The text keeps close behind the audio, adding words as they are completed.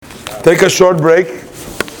Take a short break.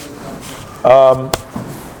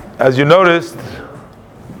 As you noticed,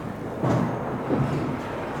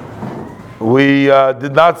 we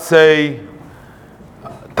did not say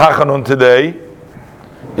Tachanun today,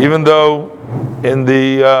 even though in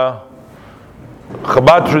the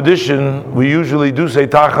Chabad tradition we usually do say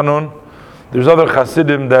Tachanun. There's other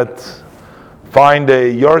Hasidim that find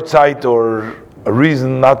a yahrzeit or a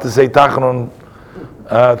reason not to say Tachanun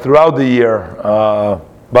throughout the year.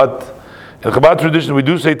 But in Chabad tradition we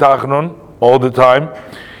do say Tachanun all the time,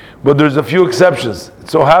 but there's a few exceptions. It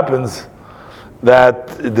so happens that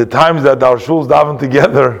the times that our shuls daven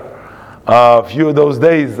together, a few of those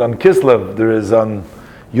days on Kislev, there is on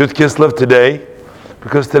Yud Kislev today,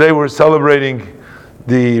 because today we're celebrating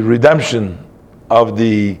the redemption of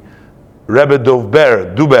the Rebbe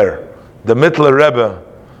Duber, the Mittler Rebbe,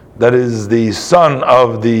 that is the son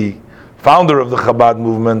of the founder of the Chabad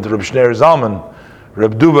movement, Reb Shneir Zalman,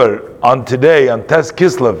 Reb Duber, on today, on Tes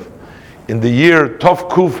Kislev, in the year Tov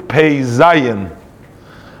Kuf Pei Zayin.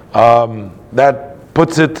 That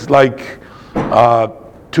puts it like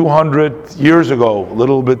 200 years ago, a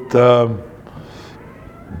little bit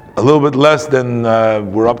less than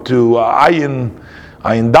we're up to Ayin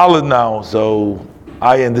Daled now. So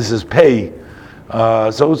Ayin, this is Pei.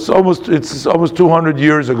 So it's almost 200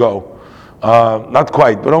 years ago. Not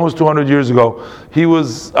quite, but almost 200 years ago. He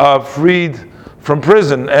was freed from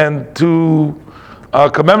prison, and to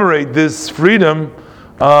commemorate this freedom,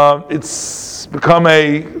 it's become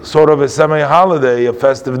a sort of a semi-holiday, a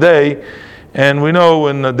festive day, and we know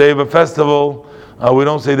in the day of a festival we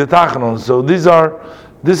don't say the Tachanun. So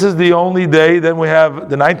this is the only day. Then we have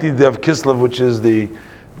the 19th day of Kislev,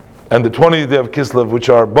 and the 20th day of Kislev, which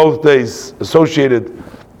are both days associated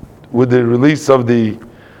with the release of the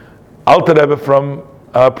Alter Rebbe from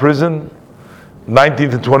prison,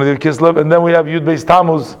 19th and 20th of Kislev, and then we have Yud Beis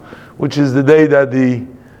Tammuz, which is the day that the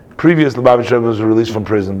previous Lubavitch Rebbe was released from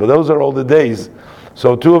prison. But those are all the days.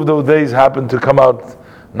 So two of those days happen to come out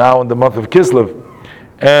now in the month of Kislev.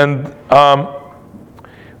 And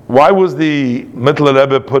why was the Mittler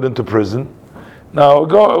Rebbe put into prison? Now,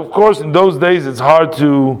 of course, in those days it's hard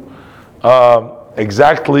to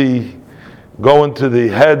exactly go into the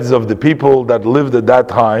heads of the people that lived at that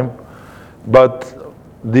time, but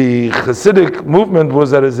the Hasidic movement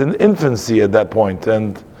was at its infancy at that point,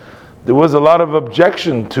 and there was a lot of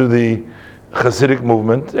objection to the Hasidic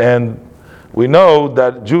movement, and we know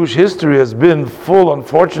that Jewish history has been full,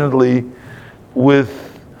 unfortunately,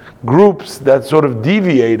 with groups that sort of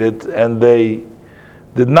deviated, and they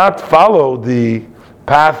did not follow the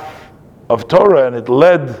path of Torah, and it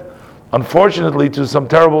led, unfortunately, to some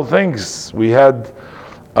terrible things. We had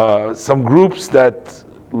some groups that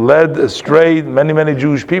led astray many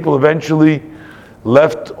Jewish people, eventually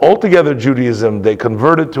left altogether Judaism. They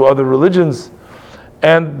converted to other religions,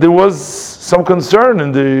 and there was some concern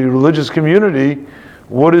in the religious community.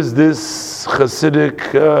 What is this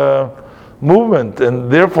Hasidic movement? And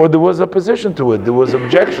therefore there was opposition to it. There was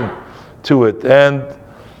objection to it, and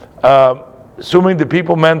assuming the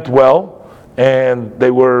people meant well and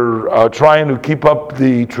they were trying to keep up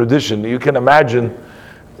the tradition. You can imagine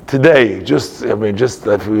today, if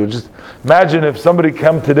we would just imagine if somebody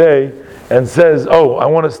came today and says, "Oh, I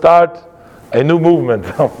want to start a new movement.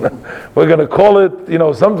 We're going to call it,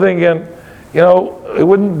 something," and it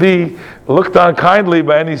wouldn't be looked on kindly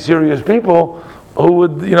by any serious people who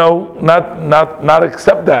would, not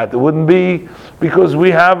accept that. It wouldn't be, because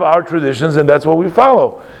we have our traditions and that's what we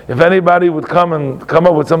follow. If anybody would come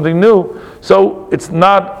up with something new, so it's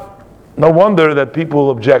no wonder that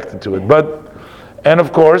people objected to it. And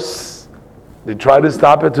of course, they try to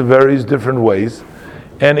stop it to various different ways,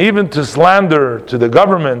 and even to slander to the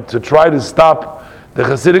government to try to stop the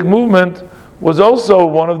Hasidic movement was also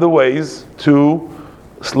one of the ways to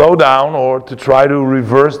slow down or to try to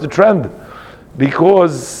reverse the trend,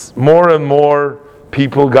 because more and more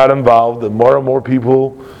people got involved and more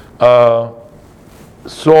people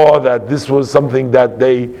saw that this was something that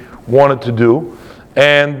they wanted to do,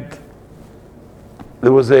 and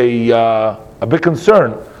there was a big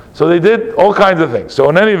concern. So they did all kinds of things. So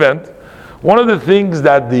in any event, one of the things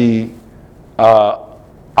that the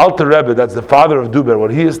Alter Rebbe, that's the father of Duber,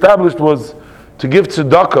 what he established was to give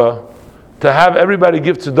tzedakah, to have everybody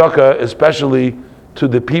give tzedakah, especially to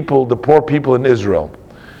the people, the poor people in Israel.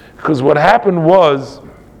 Because what happened was,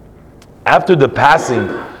 after the passing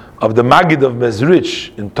of the Maggid of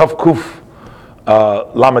Mezrich in Tov Kuf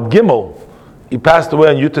Lamed Gimel, he passed away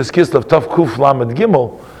on Yutes Kislev Tov Kuf Lamed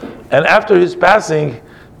Gimel, and after his passing,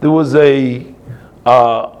 there was a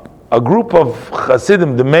group of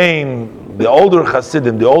Hasidim, the older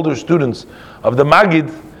Hasidim, the older students of the Maggid,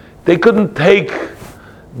 they couldn't take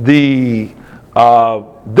the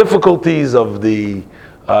difficulties of the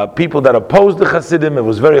people that opposed the Hasidim. It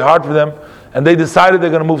was very hard for them, and they decided they're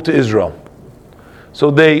going to move to Israel.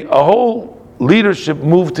 So a whole leadership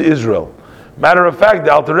moved to Israel. Matter of fact,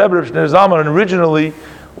 the Alter Rebbe Shneur Zalman originally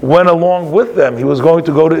went along with them. He was going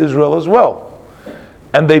to go to Israel as well.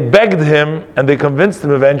 And they begged him, and they convinced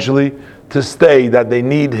him eventually to stay, that they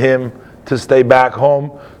need him to stay back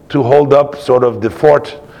home, to hold up sort of the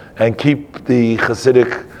fort and keep the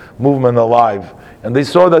Hasidic movement alive. And they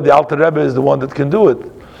saw that the Alter Rebbe is the one that can do it.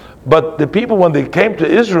 But the people, when they came to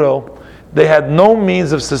Israel, they had no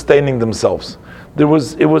means of sustaining themselves. It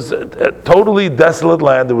was a totally desolate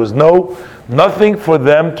land. There was nothing for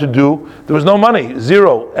them to do. There was no money,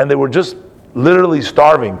 zero, and they were just literally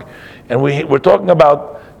starving. And we're talking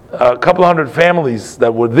about a couple hundred families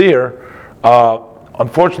that were there.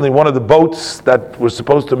 Unfortunately, one of the boats that was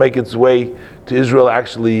supposed to make its way to Israel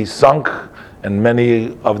actually sunk, and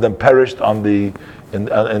many of them perished in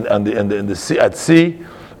the sea, at sea.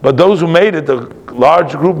 But those who made it, the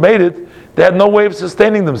large group made it, they had no way of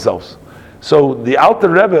sustaining themselves. So the Alter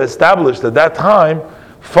Rebbe established at that time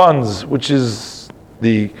funds, which is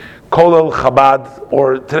the Kolel Chabad,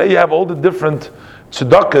 or today you have all the different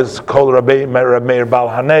tzedakahs, Kol Rabbi Meir Baal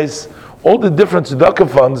Hanes, all the different tzedakah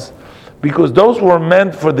funds, because those were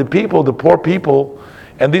meant for the people, the poor people,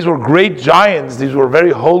 and these were great giants. These were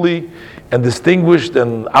very holy and distinguished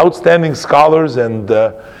and outstanding scholars and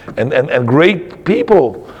great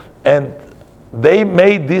people, and they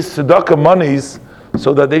made these tzedakah monies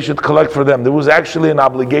so that they should collect for them. There was actually an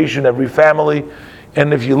obligation, every family,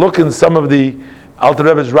 and if you look in some of the Alter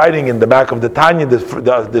Rebbe's writing in the back of the Tanya,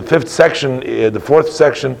 the fifth section, the fourth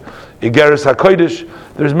section, Igeres HaKodesh,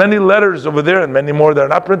 there's many letters over there, and many more that are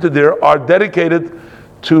not printed there, are dedicated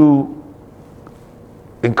to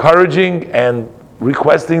encouraging and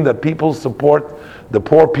requesting that people support the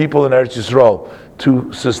poor people in Eretz Yisrael,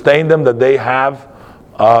 to sustain them, that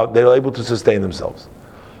they're able to sustain themselves.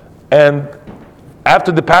 And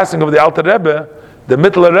after the passing of the Alter Rebbe, the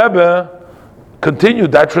Mittler Rebbe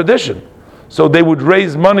continued that tradition. So they would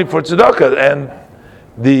raise money for tzedakah, and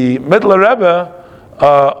the Mittler Rebbe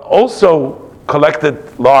also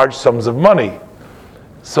collected large sums of money.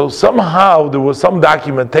 So somehow there was some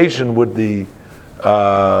documentation with the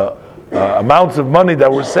amounts of money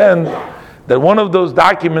that were sent, that one of those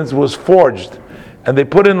documents was forged, and they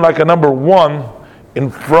put in like a number 1 in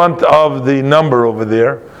front of the number over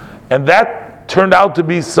there, and that turned out to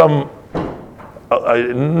be some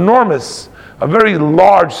a very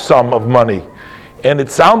large sum of money. And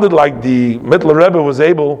it sounded like the Mittler Rebbe was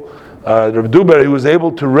able, Reb Duber, he was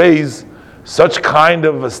able to raise such kind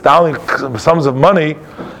of astounding sums of money,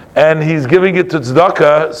 and he's giving it to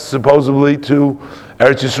tzedakah, supposedly to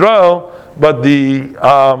Eretz Yisrael, but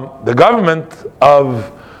the government of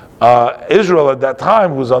Israel at that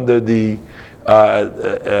time was under the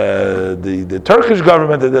Turkish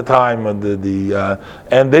government at the time, and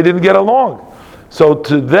they didn't get along. So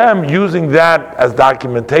to them, using that as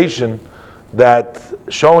documentation, that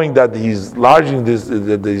showing that he's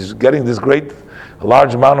getting this great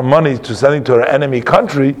large amount of money to sending to an enemy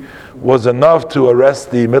country, was enough to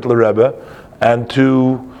arrest the Mittler Rebbe and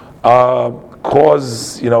to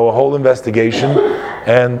cause a whole investigation.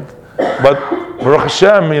 But Baruch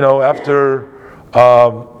Hashem, after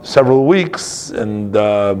several weeks and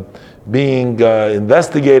being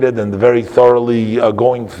investigated and very thoroughly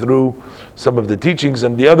going through some of the teachings,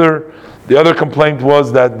 and the other complaint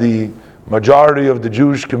was that the majority of the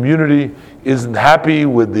Jewish community isn't happy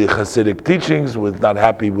with the Hasidic teachings, not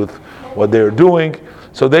happy with what they're doing.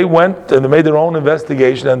 So they went and they made their own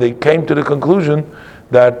investigation, and they came to the conclusion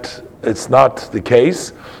that it's not the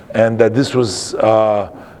case, and that this was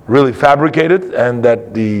really fabricated, and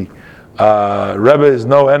that the Rebbe is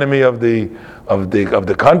no enemy of the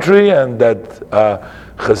country, and that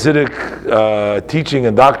Hasidic teaching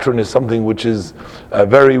and doctrine is something which is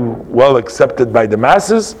very well accepted by the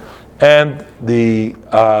masses. And the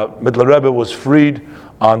Mittler Rebbe was freed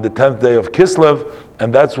on the 10th day of Kislev,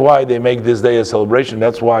 and that's why they make this day a celebration.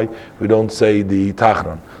 That's why we don't say the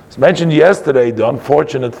Tachron. As mentioned yesterday, the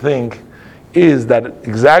unfortunate thing is that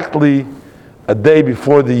exactly a day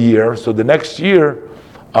before the year, so the next year,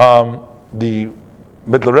 the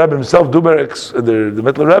Mittler Rebbe himself, the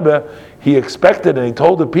Mittler Rebbe, he expected and he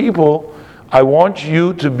told the people, I want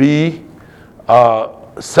you to be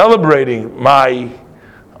celebrating my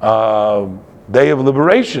day of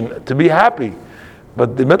liberation, to be happy.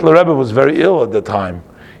 But the Mittler Rebbe was very ill at the time.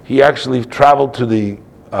 He actually traveled to the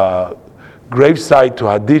gravesite, to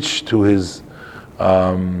Haditch, to his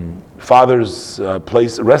father's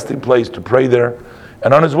resting place, to pray there.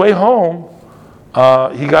 And on his way home,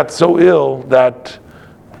 he got so ill that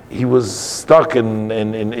he was stuck in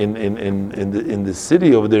the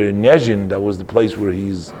city over there in Nezhin. That was the place where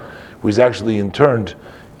he's actually interned,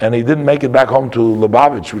 and he didn't make it back home to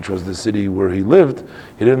Lubavitch, which was the city where he lived.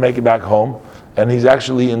 He didn't make it back home, and he's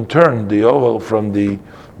actually interned the Ohel from the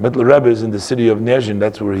Mittler Rebbe is in the city of Nezhin.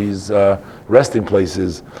 That's where his resting place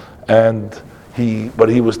is. And he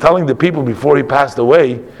was telling the people before he passed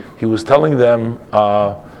away, he was telling them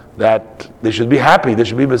that they should be happy, they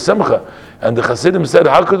should be b'simcha. And the Hasidim said,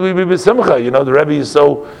 how could we be b'simcha? The Rebbe is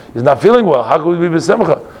not feeling well. How could we be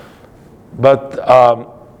b'simcha? But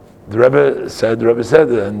the Rebbe said,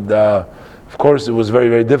 and of course it was very,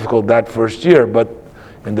 very difficult that first year. But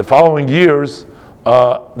in the following years,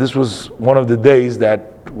 this was one of the days that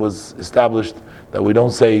was established that we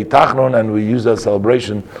don't say Tachnon, and we use that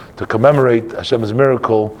celebration to commemorate Hashem's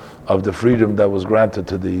miracle of the freedom that was granted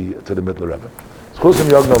to the Mittler Rebbe.